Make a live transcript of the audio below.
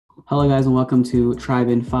Hello, guys, and welcome to Tribe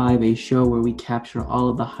in 5, a show where we capture all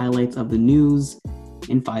of the highlights of the news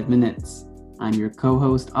in 5 minutes. I'm your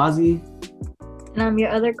co-host, Ozzy. And I'm your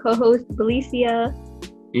other co-host, Belicia.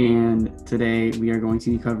 And today we are going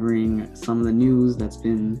to be covering some of the news that's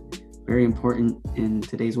been very important in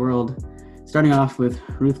today's world. Starting off with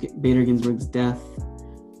Ruth Bader Ginsburg's death.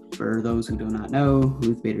 For those who do not know,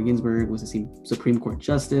 Ruth Bader Ginsburg was a Supreme Court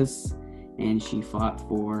justice, and she fought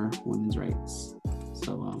for women's rights.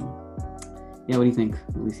 So, what do you think,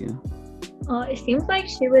 Alicia? It seems like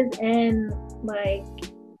she was in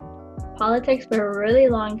politics for a really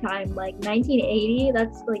long time, like 1980.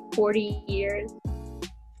 That's like 40 years.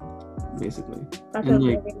 Basically, that's a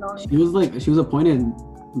really long time. She was appointed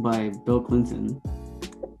by Bill Clinton,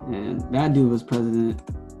 and that dude was president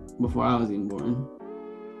before I was even born.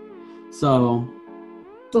 So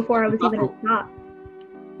before I was even a cop,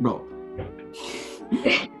 bro.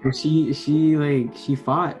 she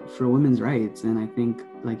fought for women's rights, and I think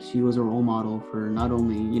she was a role model for not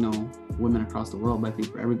only women across the world, but I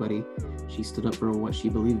think for everybody. She stood up for what she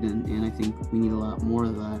believed in, and I think we need a lot more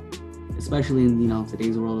of that, especially in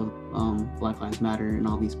today's world of Black Lives Matter and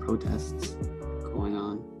all these protests going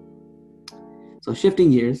on. So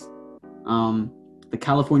shifting gears, the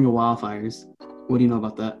California wildfires. What do you know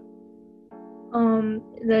about that?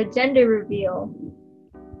 The gender reveal.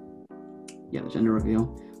 Yeah, the gender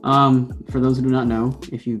reveal. For those who do not know,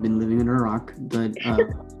 if you've been living under a rock, the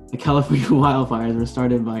California wildfires were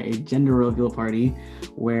started by a gender reveal party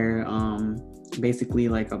where basically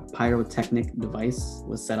a pyrotechnic device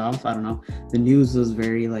was set off. I don't know. The news was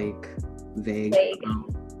very vague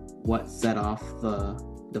what set off the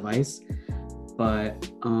device.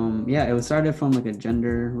 But it was started from a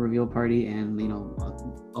gender reveal party, and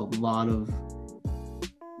a lot of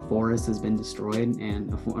forest has been destroyed,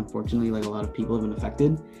 and unfortunately a lot of people have been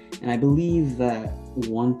affected, and I believe that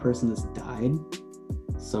one person has died.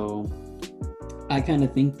 So I kind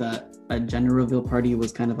of think that a gender reveal party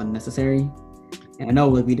was kind of unnecessary, and I know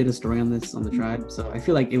we did a story on this on the tribe, so I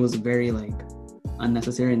feel it was very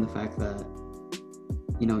unnecessary in the fact that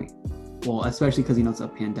especially because it's a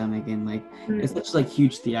pandemic, and it's such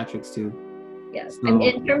huge theatrics too. Yes. So, and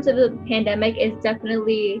in terms of the pandemic, it's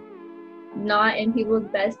definitely not in people's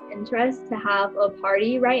best interest to have a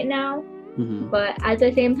party right now. Mm-hmm. But at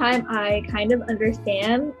the same time, I kind of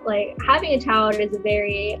understand having a child is a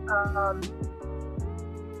very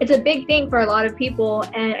it's a big thing for a lot of people,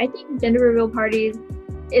 and I think gender reveal parties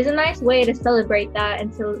is a nice way to celebrate that and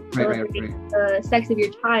to celebrate the sex of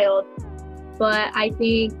your child. But I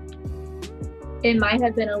think it might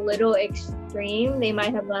have been a little extreme. They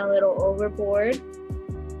might have gone a little overboard.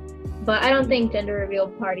 But I don't think gender reveal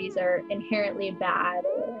parties are inherently bad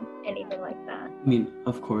or anything like that. I mean,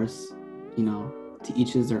 of course, to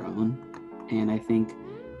each is their own. And I think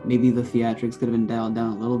maybe the theatrics could have been dialed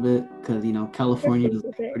down a little bit because, California is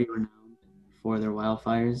pretty renowned for their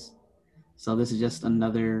wildfires. So this is just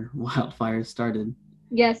another wildfire started.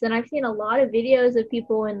 Yes, and I've seen a lot of videos of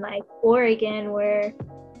people in Oregon where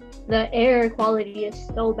the air quality is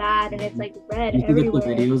so bad and it's red everywhere. The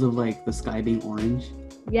videos of the sky being orange.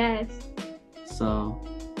 Yes. So,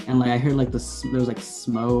 and I heard there was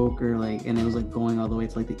smoke or and it was going all the way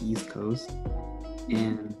to the East Coast,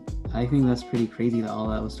 and I think that's pretty crazy that all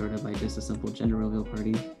that was started by just a simple gender reveal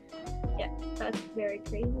party. Yeah, that's very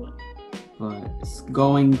crazy. But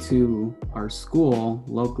going to our school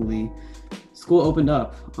locally, school opened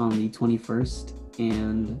up on the 21st,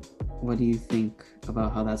 and what do you think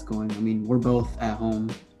about how that's going? I mean, we're both at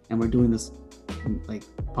home and we're doing this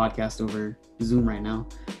podcast over Zoom right now.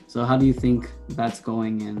 So how do you think that's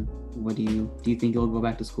going, and what do you think you'll go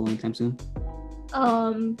back to school anytime soon?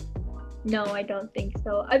 No, I don't think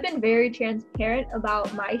so. I've been very transparent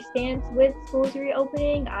about my stance with schools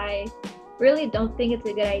reopening. I really don't think it's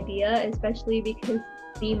a good idea, especially because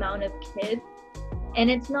the amount of kids, and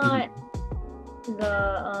it's not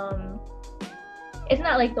it's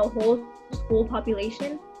not the whole school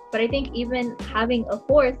population, but I think even having a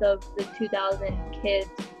fourth of the 2,000 kids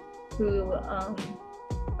who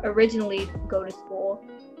originally go to school,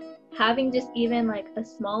 having just even a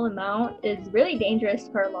small amount is really dangerous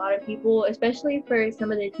for a lot of people, especially for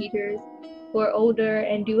some of the teachers who are older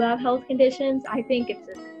and do have health conditions. I think it's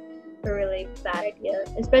a really bad idea,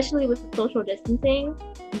 especially with social distancing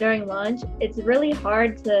during lunch. It's really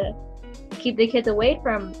hard to keep the kids away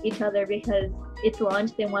from each other because it's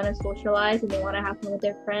lunch, they want to socialize and they want to have fun with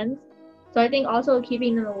their friends. So I think also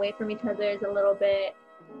keeping them away from each other is a little bit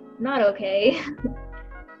not okay.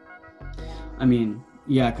 I mean,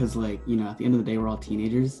 yeah, because at the end of the day, we're all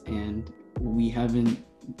teenagers, and we haven't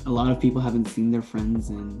a lot of people haven't seen their friends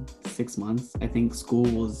in 6 months. I think school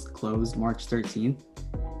was closed March 13th,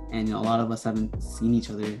 and a lot of us haven't seen each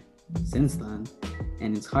other since then.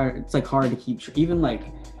 And it's hard. It's like hard to keep even like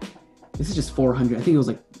this is just 400. I think it was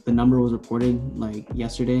like the number was reported like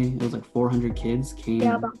yesterday. It was like 400 kids came.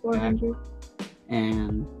 Yeah, about 400.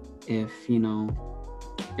 And if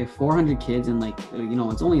 400 kids and like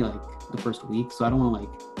it's only like the first week, so I don't want to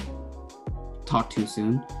like talk too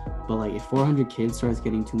soon, but like if 400 kids starts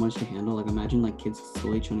getting too much to handle, like imagine like kids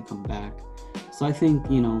slowly trying to come back. So I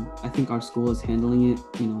think our school is handling it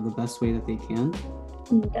the best way that they can.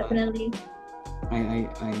 Definitely. I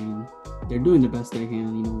they're doing the best they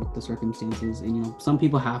can, with the circumstances, and some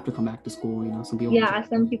people have to come back to school. Some people. Yeah,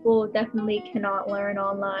 some people definitely cannot learn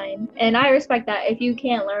online, and I respect that. If you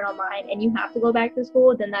can't learn online and you have to go back to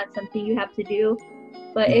school, then that's something you have to do.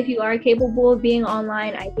 But if you are capable of being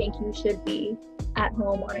online, I think you should be at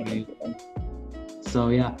home on a computer. So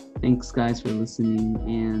yeah, thanks guys for listening,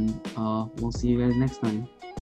 and we'll see you guys next time.